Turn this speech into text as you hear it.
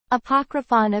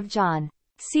Apocryphon of John.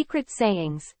 Secret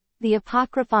Sayings. The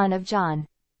Apocryphon of John.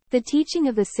 The teaching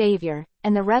of the Savior,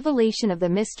 and the revelation of the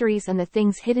mysteries and the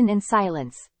things hidden in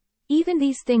silence, even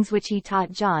these things which he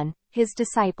taught John, his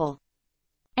disciple.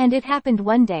 And it happened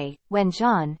one day, when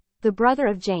John, the brother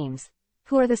of James,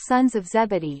 who are the sons of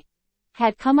Zebedee,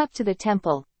 had come up to the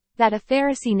temple, that a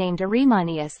Pharisee named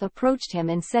Arimaeus approached him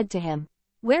and said to him,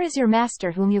 "Where is your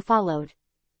master whom you followed?"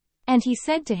 And he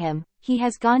said to him, "He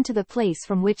has gone to the place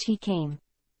from which he came."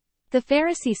 The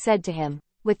Pharisee said to him,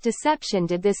 "With deception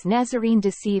did this Nazarene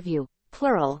deceive you,"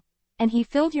 plural, "and he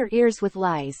filled your ears with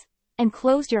lies, and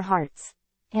closed your hearts,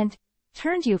 and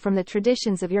turned you from the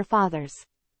traditions of your fathers.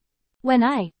 When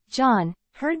I, John,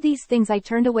 heard these things I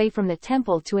turned away from the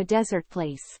temple to a desert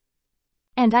place.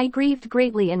 And I grieved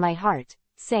greatly in my heart,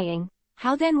 saying,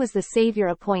 How then was the Savior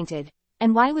appointed,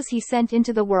 and why was he sent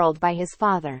into the world by his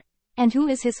Father? And who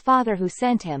is his Father who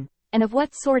sent him, and of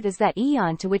what sort is that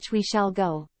eon to which we shall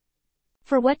go?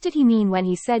 For what did he mean when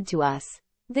he said to us,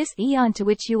 This eon to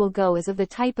which you will go is of the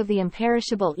type of the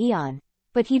imperishable eon,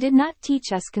 but he did not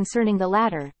teach us concerning the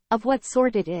latter, of what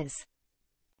sort it is.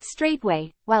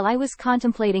 Straightway, while I was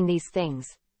contemplating these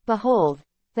things, behold,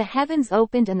 the heavens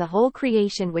opened and the whole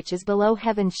creation which is below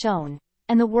heaven shone,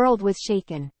 and the world was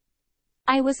shaken.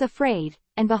 I was afraid,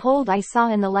 and behold I saw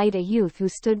in the light a youth who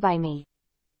stood by me.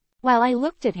 While I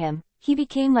looked at him, he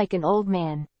became like an old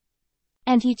man.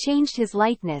 And he changed his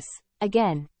likeness,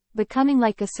 again, becoming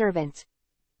like a servant.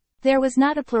 There was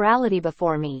not a plurality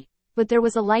before me, but there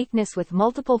was a likeness with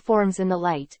multiple forms in the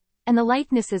light, and the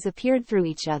likenesses appeared through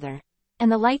each other,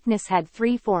 and the likeness had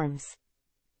 3 forms.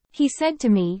 He said to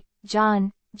me,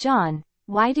 John, John,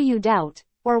 why do you doubt,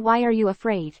 or why are you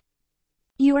afraid?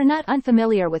 You are not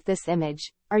unfamiliar with this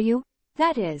image, are you?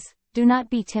 That is, do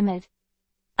not be timid.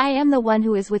 I am the one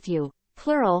who is with you,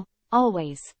 plural,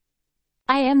 always.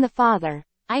 I am the Father,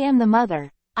 I am the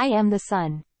Mother, I am the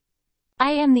Son.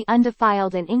 I am the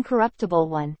undefiled and incorruptible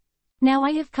one. Now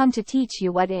I have come to teach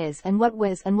you what is and what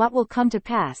was and what will come to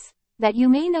pass, that you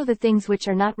may know the things which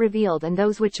are not revealed and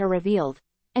those which are revealed,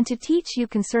 and to teach you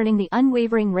concerning the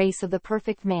unwavering race of the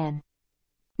perfect man.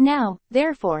 Now,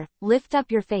 therefore, lift up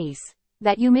your face,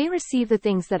 that you may receive the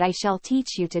things that I shall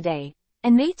teach you today,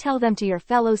 and may tell them to your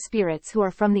fellow spirits who are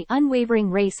from the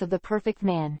unwavering race of the perfect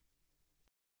man.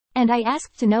 And I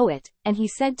asked to know it, and he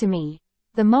said to me,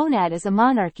 The monad is a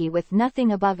monarchy with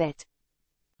nothing above it.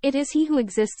 It is he who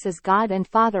exists as God and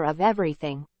Father of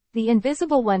everything, the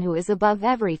invisible one who is above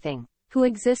everything, who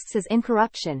exists as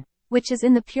incorruption, which is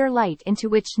in the pure light into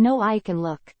which no eye can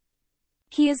look.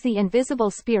 He is the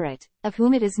invisible Spirit, of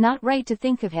whom it is not right to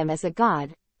think of him as a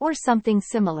God, or something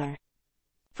similar.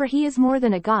 For he is more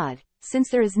than a God, since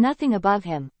there is nothing above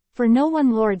him, for no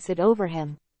one lords it over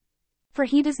him. For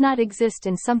he does not exist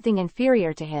in something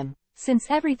inferior to him, since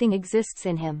everything exists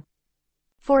in him.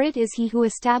 For it is he who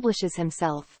establishes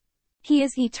himself. He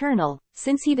is eternal,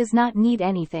 since he does not need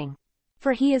anything.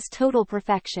 For he is total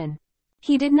perfection.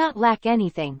 He did not lack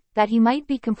anything, that he might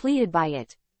be completed by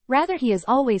it. Rather he is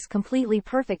always completely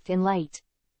perfect in light.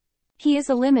 He is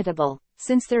illimitable,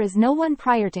 since there is no one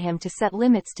prior to him to set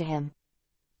limits to him.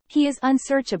 He is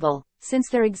unsearchable, since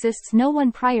there exists no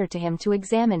one prior to him to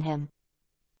examine him.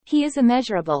 He is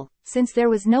immeasurable, since there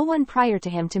was no one prior to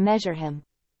him to measure him.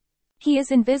 He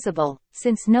is invisible,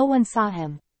 since no one saw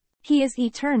him. He is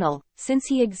eternal, since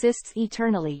he exists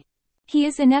eternally. He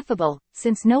is ineffable,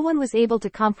 since no one was able to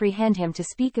comprehend him to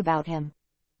speak about him.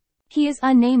 He is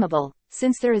unnameable,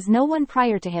 since there is no one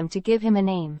prior to him to give him a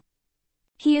name.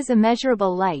 He is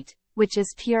immeasurable light, which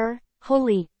is pure,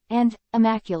 holy, and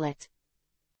immaculate.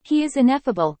 He is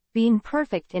ineffable, being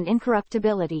perfect in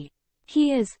incorruptibility.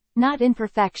 He is not in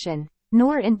perfection,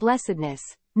 nor in blessedness,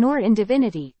 nor in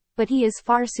divinity, but he is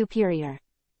far superior.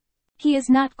 He is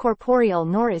not corporeal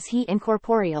nor is he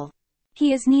incorporeal.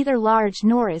 He is neither large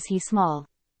nor is he small.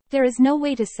 There is no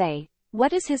way to say,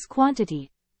 what is his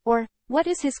quantity, or, what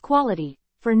is his quality,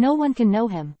 for no one can know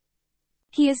him.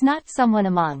 He is not someone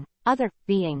among other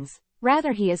beings,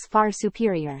 rather he is far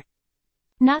superior.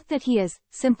 Not that he is,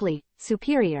 simply,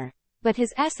 superior, but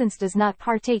his essence does not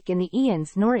partake in the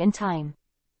eons nor in time.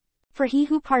 For he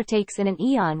who partakes in an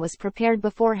eon was prepared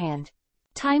beforehand.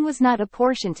 Time was not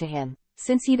apportioned to him,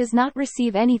 since he does not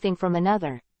receive anything from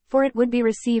another, for it would be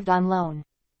received on loan.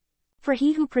 For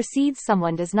he who precedes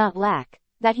someone does not lack,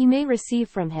 that he may receive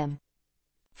from him.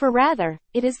 For rather,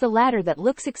 it is the latter that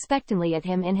looks expectantly at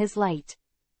him in his light.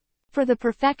 For the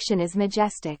perfection is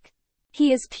majestic.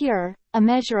 He is pure,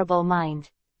 immeasurable mind.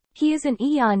 He is an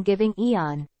eon-giving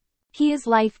eon. He is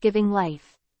life-giving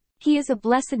life. He is a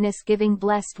blessedness-giving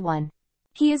blessed one.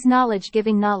 He is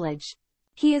knowledge-giving knowledge.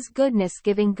 He is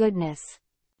goodness-giving goodness.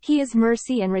 He is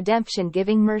mercy and redemption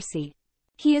giving mercy.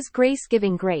 He is grace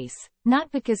giving grace,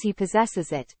 not because he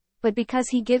possesses it, but because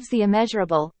he gives the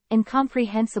immeasurable,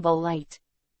 incomprehensible light.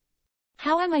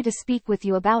 How am I to speak with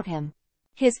you about him?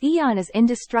 His eon is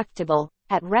indestructible,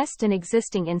 at rest and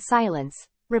existing in silence,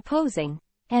 reposing,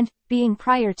 and being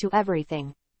prior to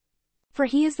everything. For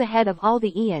he is the head of all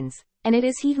the eons, and it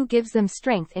is he who gives them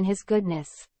strength in his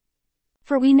goodness.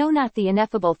 For we know not the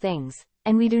ineffable things,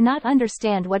 and we do not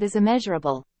understand what is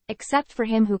immeasurable, except for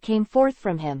him who came forth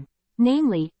from him,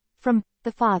 namely, from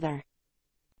the Father.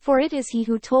 For it is he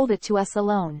who told it to us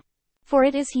alone. For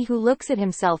it is he who looks at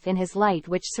himself in his light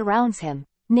which surrounds him,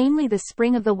 namely the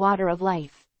spring of the water of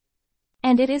life.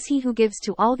 And it is he who gives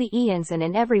to all the eons and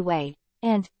in every way,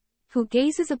 and who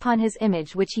gazes upon his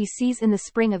image which he sees in the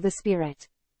spring of the Spirit.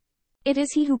 It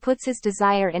is he who puts his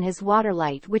desire in his water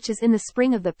light which is in the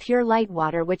spring of the pure light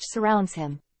water which surrounds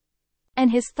him.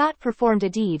 And his thought performed a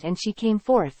deed and she came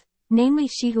forth, namely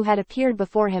she who had appeared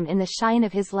before him in the shine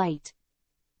of his light.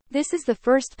 This is the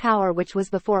first power which was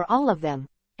before all of them,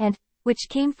 and which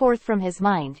came forth from his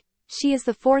mind. She is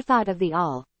the forethought of the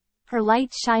all. Her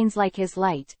light shines like his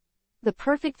light. The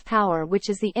perfect power which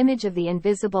is the image of the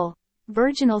invisible,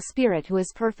 virginal Spirit who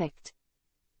is perfect.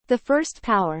 The first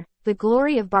power, the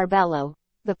glory of Barbelo,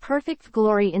 the perfect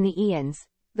glory in the eons,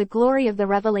 the glory of the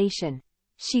revelation.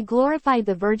 She glorified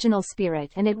the virginal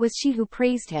Spirit and it was she who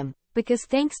praised him, because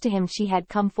thanks to him she had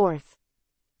come forth.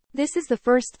 This is the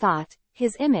first thought,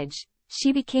 his image.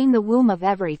 She became the womb of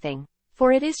everything,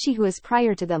 for it is she who is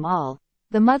prior to them all,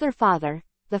 the Mother Father,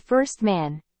 the first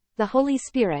man, the Holy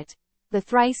Spirit, the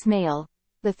thrice male,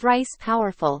 the thrice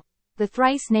powerful, the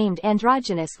thrice named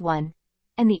androgynous one,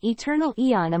 and the eternal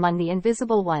eon among the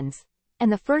invisible ones,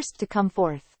 and the first to come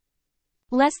forth.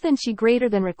 Less than she greater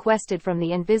than requested from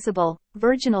the invisible,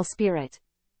 virginal Spirit,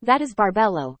 that is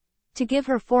Barbelo, to give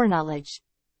her foreknowledge.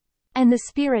 And the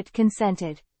Spirit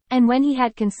consented. And when he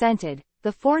had consented,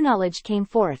 the foreknowledge came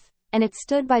forth, and it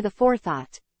stood by the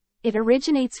forethought. It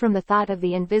originates from the thought of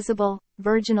the invisible,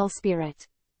 virginal Spirit.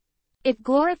 It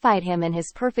glorified him in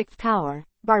his perfect power,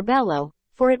 Barbelo,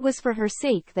 for it was for her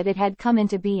sake that it had come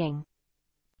into being.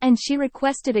 And she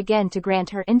requested again to grant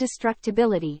her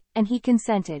indestructibility, and he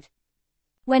consented.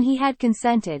 When he had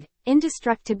consented,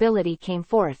 indestructibility came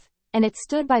forth, and it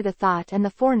stood by the thought and the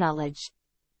foreknowledge.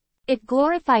 It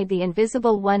glorified the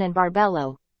invisible one and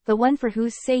Barbelo, the one for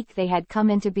whose sake they had come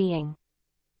into being.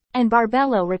 And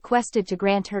Barbelo requested to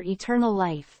grant her eternal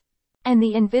life. And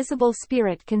the invisible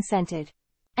Spirit consented.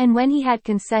 And when he had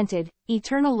consented,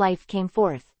 eternal life came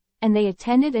forth, and they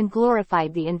attended and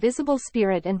glorified the invisible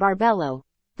Spirit and Barbelo,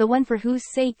 the one for whose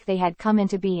sake they had come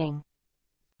into being.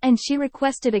 And she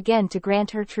requested again to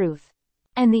grant her truth.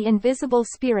 And the invisible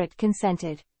Spirit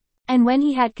consented. And when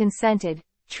he had consented,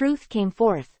 truth came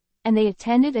forth, and they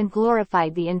attended and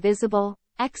glorified the invisible,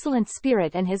 excellent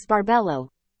Spirit and his Barbelo,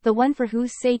 the one for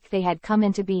whose sake they had come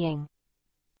into being.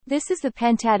 This is the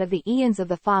pentad of the eons of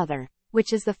the Father,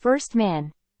 which is the first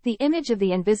man, the image of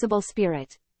the invisible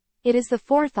Spirit. It is the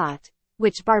forethought,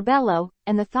 which Barbelo,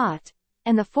 and the thought,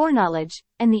 and the foreknowledge,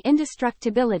 and the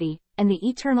indestructibility, and the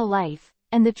eternal life,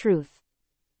 and the truth.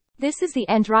 This is the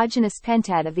androgynous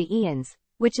pentad of the eons,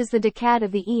 which is the decad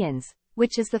of the eons,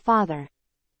 which is the Father.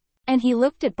 And he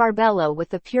looked at Barbelo with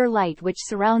the pure light which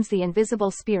surrounds the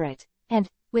invisible Spirit, and,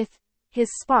 with his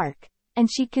spark,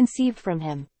 and she conceived from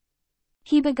him.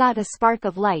 He begot a spark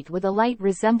of light with a light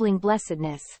resembling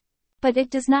blessedness. But it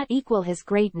does not equal his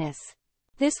greatness.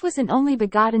 This was an only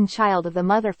begotten child of the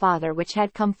Mother Father which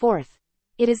had come forth.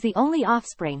 It is the only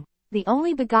offspring, the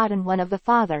only begotten one of the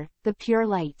Father, the pure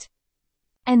light.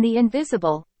 And the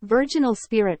invisible, virginal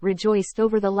Spirit rejoiced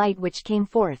over the light which came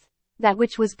forth, that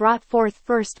which was brought forth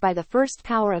first by the first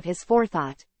power of his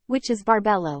forethought, which is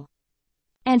Barbelo.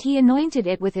 And he anointed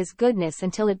it with his goodness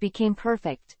until it became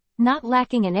perfect, not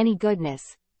lacking in any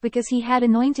goodness, because he had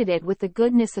anointed it with the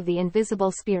goodness of the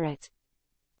invisible Spirit.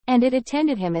 And it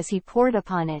attended him as he poured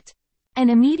upon it.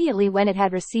 And immediately when it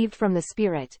had received from the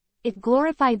Spirit, it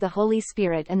glorified the Holy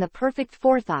Spirit and the perfect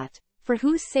forethought, for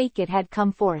whose sake it had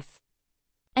come forth.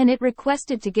 And it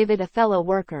requested to give it a fellow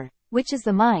worker, which is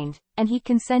the mind, and he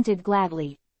consented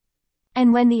gladly.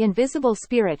 And when the invisible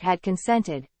Spirit had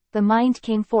consented, the mind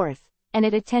came forth, and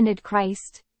it attended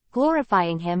Christ,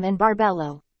 glorifying him and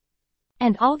Barbelo.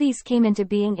 And all these came into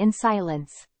being in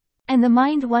silence. And the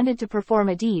mind wanted to perform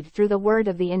a deed through the word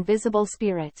of the invisible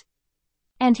Spirit.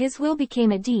 And his will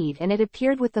became a deed and it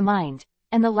appeared with the mind,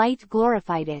 and the light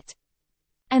glorified it.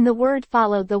 And the word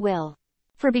followed the will.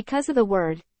 For because of the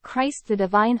word, Christ the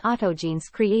divine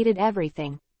autogenes created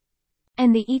everything.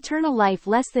 And the eternal life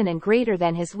less than and greater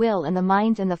than his will and the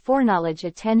mind and the foreknowledge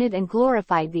attended and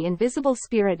glorified the invisible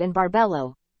Spirit and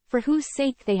Barbello, for whose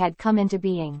sake they had come into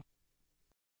being.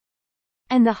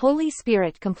 And the Holy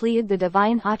Spirit completed the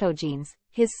divine autogenes,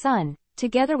 his Son,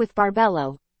 together with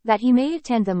Barbello, that he may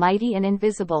attend the mighty and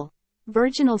invisible,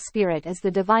 virginal Spirit as the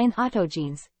divine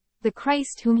autogenes, the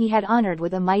Christ whom he had honored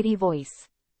with a mighty voice.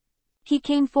 He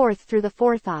came forth through the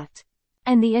forethought.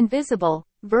 And the invisible,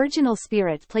 virginal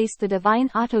Spirit placed the divine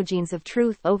autogenes of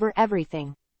truth over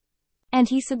everything. And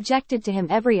he subjected to him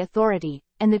every authority,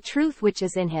 and the truth which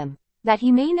is in him, that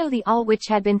he may know the all which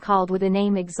had been called with a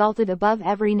name exalted above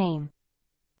every name.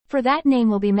 For that name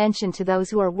will be mentioned to those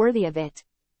who are worthy of it.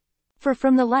 For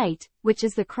from the light, which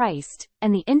is the Christ,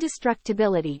 and the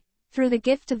indestructibility, through the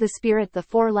gift of the Spirit the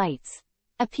four lights,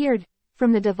 appeared,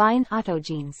 from the divine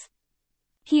autogenes.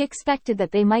 He expected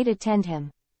that they might attend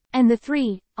him. And the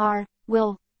three, are,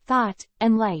 will, thought,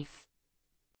 and life.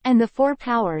 And the four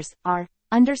powers, are,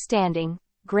 understanding,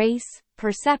 grace,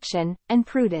 perception, and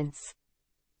prudence.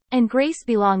 And grace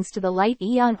belongs to the light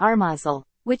Aeon Armazel,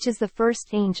 which is the first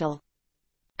angel.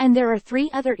 And there are three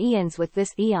other eons with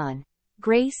this Aeon: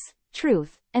 grace,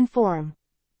 truth, and form.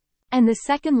 And the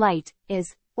second light,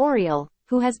 is, Oriel,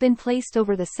 who has been placed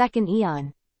over the second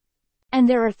Aeon. And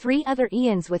there are three other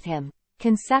eons with him: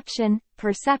 conception,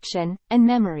 perception, and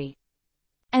memory.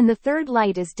 And the third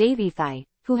light is Davithai,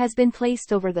 who has been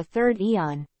placed over the third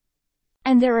Aeon.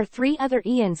 And there are three other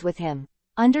eons with him: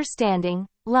 understanding,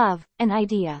 love, and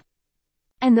idea.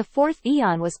 And the fourth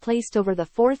Aeon was placed over the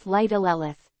fourth light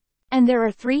Alelith. And there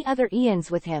are three other eons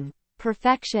with him: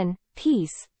 perfection,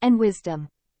 peace, and wisdom.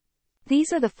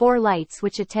 These are the four lights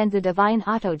which attend the divine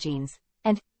autogenes,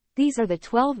 and these are the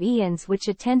 12 eons which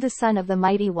attend the Son of the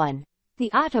Mighty One, the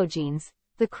autogenes,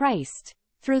 the Christ,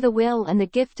 through the will and the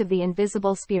gift of the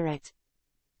invisible Spirit.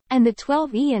 And the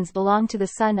 12 eons belong to the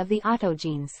Son of the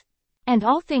autogenes. And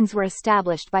all things were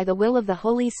established by the will of the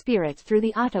Holy Spirit through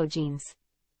the autogenes.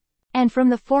 And from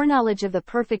the foreknowledge of the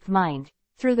perfect mind,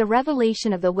 through the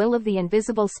revelation of the will of the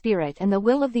invisible Spirit and the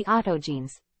will of the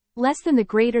autogenes, less than the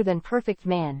greater than perfect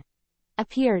man,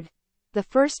 appeared the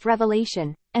first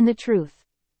revelation, and the truth.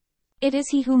 It is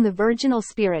he whom the virginal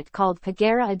Spirit called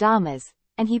Pagara Adamas,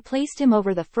 and he placed him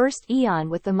over the first Aeon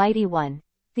with the Mighty One,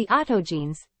 the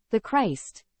autogenes, the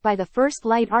Christ, by the first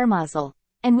light Armazel,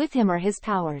 and with him are his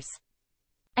powers.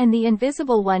 And the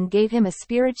Invisible One gave him a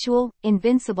spiritual,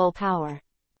 invincible power.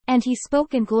 And he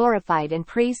spoke and glorified and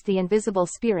praised the invisible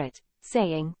Spirit,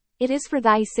 saying, "It is for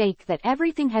thy sake that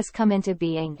everything has come into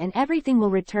being and everything will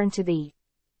return to thee.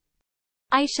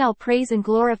 I shall praise and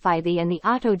glorify thee in the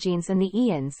autogenes and the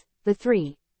eons, the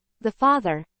three, the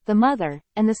Father, the Mother,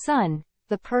 and the Son,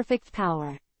 the perfect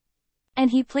power."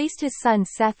 And he placed his son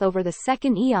Seth over the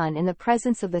second Aeon in the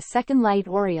presence of the second light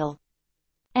Oriel.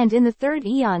 And in the third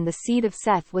Aeon the seed of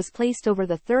Seth was placed over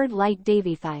the third light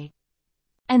Davithai.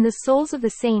 And the souls of the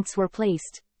saints were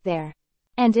placed there.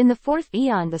 And in the fourth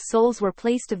Aeon the souls were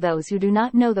placed of those who do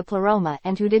not know the Pleroma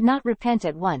and who did not repent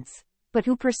at once, but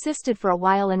who persisted for a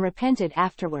while and repented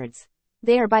afterwards.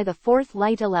 They are by the fourth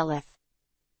light Alelith.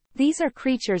 These are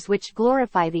creatures which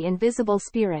glorify the invisible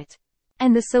Spirit.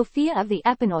 And the Sophia of the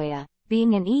Epinoia,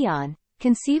 being an Aeon,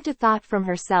 conceived a thought from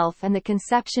herself and the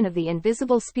conception of the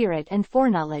invisible Spirit and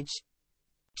foreknowledge.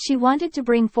 She wanted to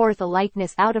bring forth a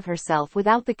likeness out of herself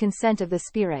without the consent of the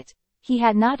Spirit, he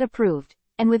had not approved,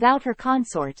 and without her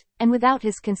consort, and without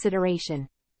his consideration.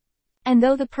 And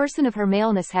though the person of her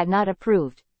maleness had not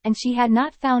approved, and she had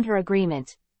not found her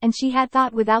agreement, and she had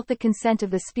thought without the consent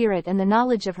of the Spirit and the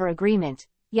knowledge of her agreement,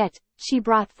 yet, she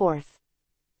brought forth.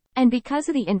 And because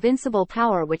of the invincible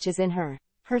power which is in her,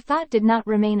 her thought did not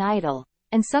remain idle,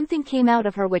 and something came out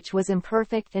of her which was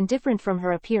imperfect and different from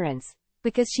her appearance,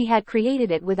 because she had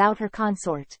created it without her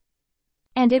consort.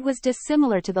 And it was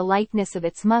dissimilar to the likeness of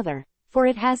its mother, for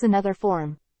it has another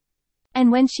form.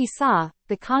 And when she saw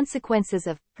the consequences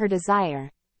of her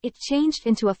desire, it changed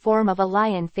into a form of a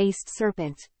lion-faced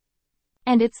serpent.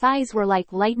 And its eyes were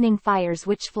like lightning fires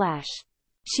which flash.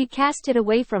 She cast it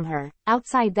away from her,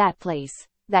 outside that place,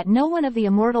 that no one of the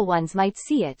immortal ones might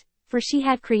see it, for she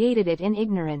had created it in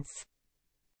ignorance.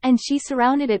 And she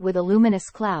surrounded it with a luminous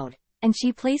cloud, and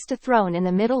she placed a throne in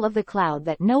the middle of the cloud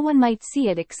that no one might see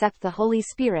it except the Holy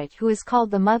Spirit who is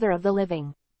called the Mother of the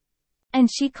Living. And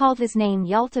she called his name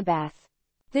Yaltabath.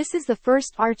 This is the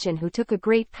first Archon who took a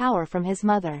great power from his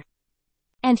mother.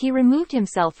 And he removed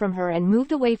himself from her and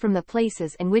moved away from the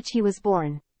places in which he was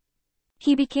born.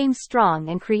 He became strong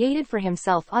and created for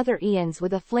himself other eons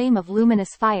with a flame of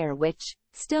luminous fire which,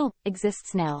 still,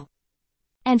 exists now.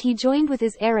 And he joined with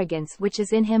his arrogance which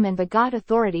is in him and begot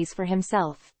authorities for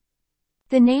himself.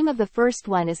 The name of the first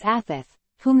one is Atheth,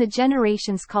 whom the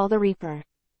generations call the Reaper.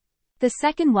 The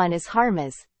second one is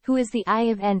Harmaz, who is the eye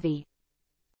of envy.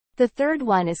 The third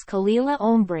one is Kalila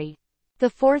Omri. The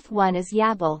fourth one is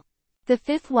Yabal. The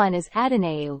fifth one is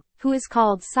Adonai, who is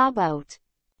called Sabaoth.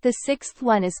 The sixth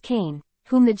one is Cain,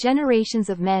 whom the generations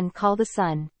of men call the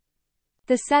Son.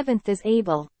 The seventh is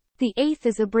Abel. The eighth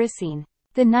is Abrisine.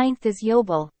 The ninth is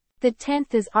Yobal. The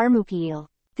 10th is Armupiel.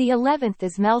 The 11th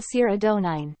is Melsir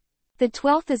Adonine. The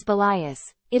 12th is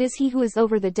Belias, it is he who is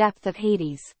over the depth of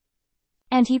Hades.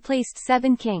 And he placed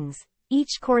 7 kings,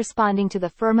 each corresponding to the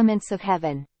firmaments of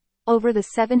heaven, over the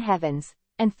 7 heavens,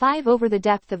 and 5 over the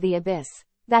depth of the abyss,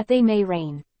 that they may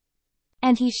reign.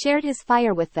 And he shared his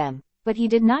fire with them, but he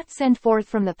did not send forth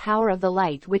from the power of the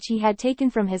light which he had taken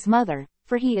from his mother,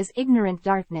 for he is ignorant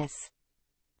darkness.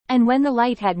 And when the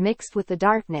light had mixed with the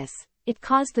darkness, it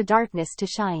caused the darkness to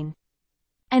shine.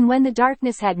 And when the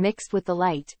darkness had mixed with the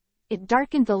light, it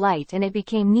darkened the light and it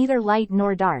became neither light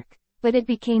nor dark, but it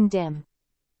became dim.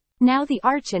 Now the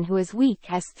Archon who is weak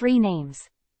has 3 names.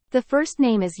 The first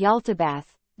name is Yaltabath,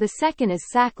 the second is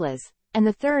Saklas, and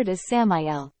the third is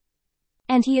Samael.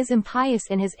 And he is impious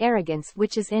in his arrogance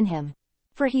which is in him.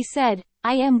 For he said,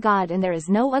 I am God and there is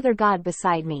no other God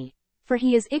beside me, for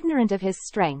he is ignorant of his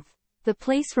strength, the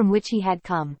place from which he had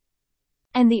come.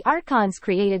 And the Archons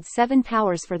created 7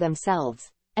 powers for themselves,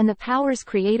 and the powers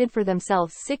created for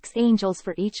themselves 6 angels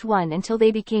for each one until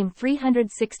they became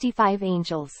 365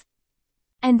 angels.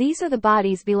 And these are the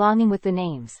bodies belonging with the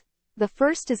names. The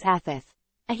first is Atheth.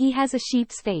 He has a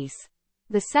sheep's face.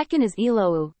 The second is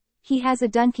Elou. He has a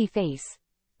donkey face.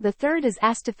 The third is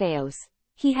Astaphaos.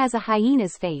 He has a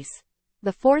hyena's face.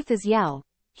 The fourth is Yao.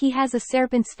 He has a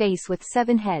serpent's face with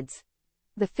 7 heads.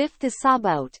 The fifth is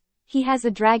Sabaoth. He has a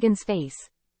dragon's face.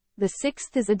 The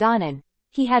sixth is Adonan.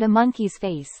 He had a monkey's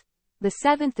face. The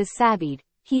 7th is Sabid.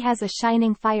 He has a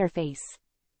shining fire face.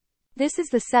 This is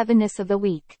the 7ness of the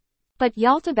week. But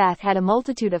Yaltabath had a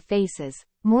multitude of faces,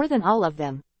 more than all of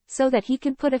them, so that he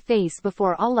could put a face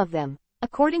before all of them,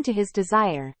 according to his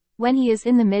desire, when he is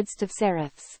in the midst of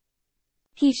seraphs.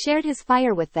 He shared his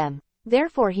fire with them,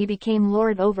 therefore he became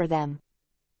Lord over them.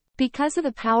 Because of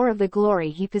the power of the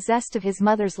glory he possessed of his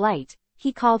mother's light,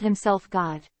 he called himself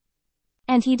God.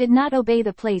 And he did not obey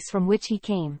the place from which he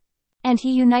came. And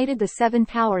he united the 7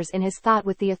 powers in his thought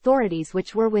with the authorities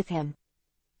which were with him.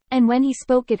 And when he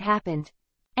spoke it happened.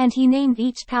 And he named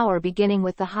each power beginning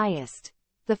with the highest.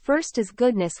 The first is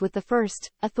goodness with the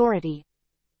first, authority.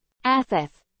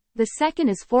 Atheth. The second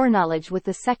is foreknowledge with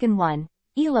the second one,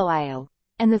 Eloio.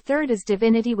 And the third is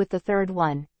divinity with the third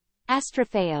one,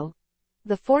 Astropheo.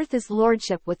 The fourth is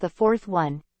lordship with the fourth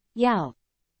one, Yao.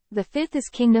 The fifth is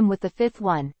kingdom with the fifth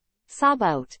one,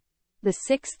 Sabaoth. The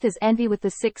sixth is envy with the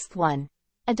sixth one,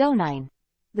 Adonine.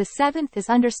 The 7th is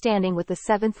understanding with the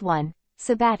 7th one,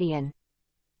 Sabbatian.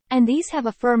 And these have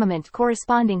a firmament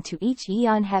corresponding to each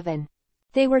aeon heaven.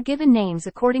 They were given names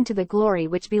according to the glory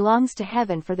which belongs to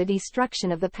heaven for the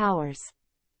destruction of the powers.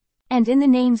 And in the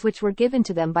names which were given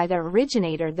to them by their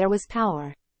originator there was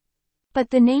power. But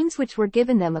the names which were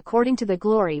given them according to the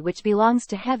glory which belongs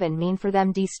to heaven mean for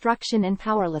them destruction and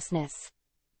powerlessness.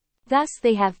 Thus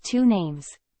they have 2 names.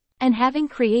 And having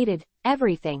created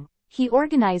everything, he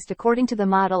organized according to the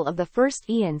model of the first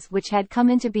eons which had come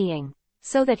into being,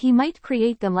 so that he might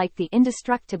create them like the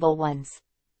indestructible ones.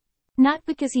 Not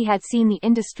because he had seen the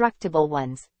indestructible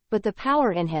ones, but the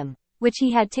power in him, which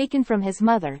he had taken from his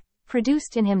mother,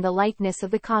 produced in him the likeness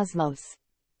of the cosmos.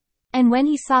 And when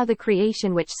he saw the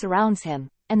creation which surrounds him,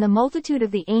 and the multitude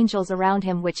of the angels around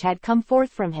him which had come forth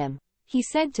from him, he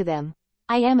said to them,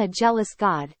 I am a jealous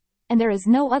God, and there is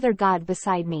no other God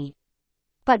beside me.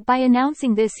 But by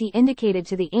announcing this he indicated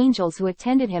to the angels who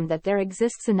attended him that there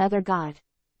exists another God.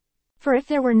 For if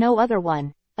there were no other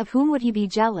one, of whom would he be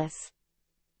jealous?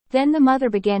 Then the mother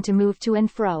began to move to and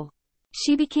fro.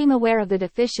 She became aware of the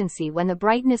deficiency when the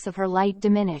brightness of her light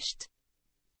diminished.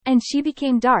 And she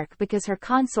became dark because her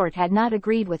consort had not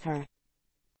agreed with her.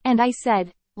 And I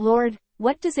said, Lord,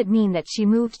 what does it mean that she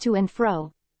moved to and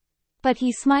fro? But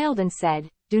he smiled and said,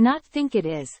 Do not think it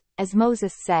is, as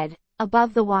Moses said,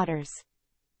 above the waters.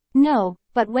 No,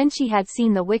 but when she had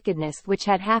seen the wickedness which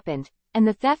had happened, and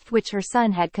the theft which her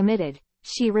son had committed,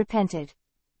 she repented.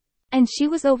 And she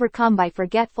was overcome by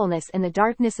forgetfulness in the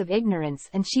darkness of ignorance,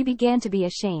 and she began to be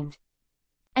ashamed.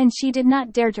 And she did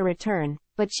not dare to return,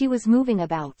 but she was moving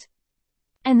about.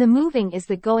 And the moving is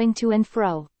the going to and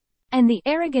fro. And the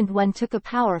arrogant one took a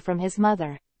power from his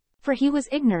mother. For he was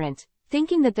ignorant,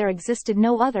 thinking that there existed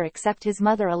no other except his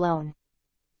mother alone.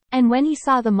 And when he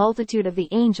saw the multitude of the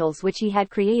angels which he had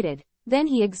created, then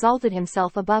he exalted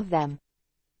himself above them,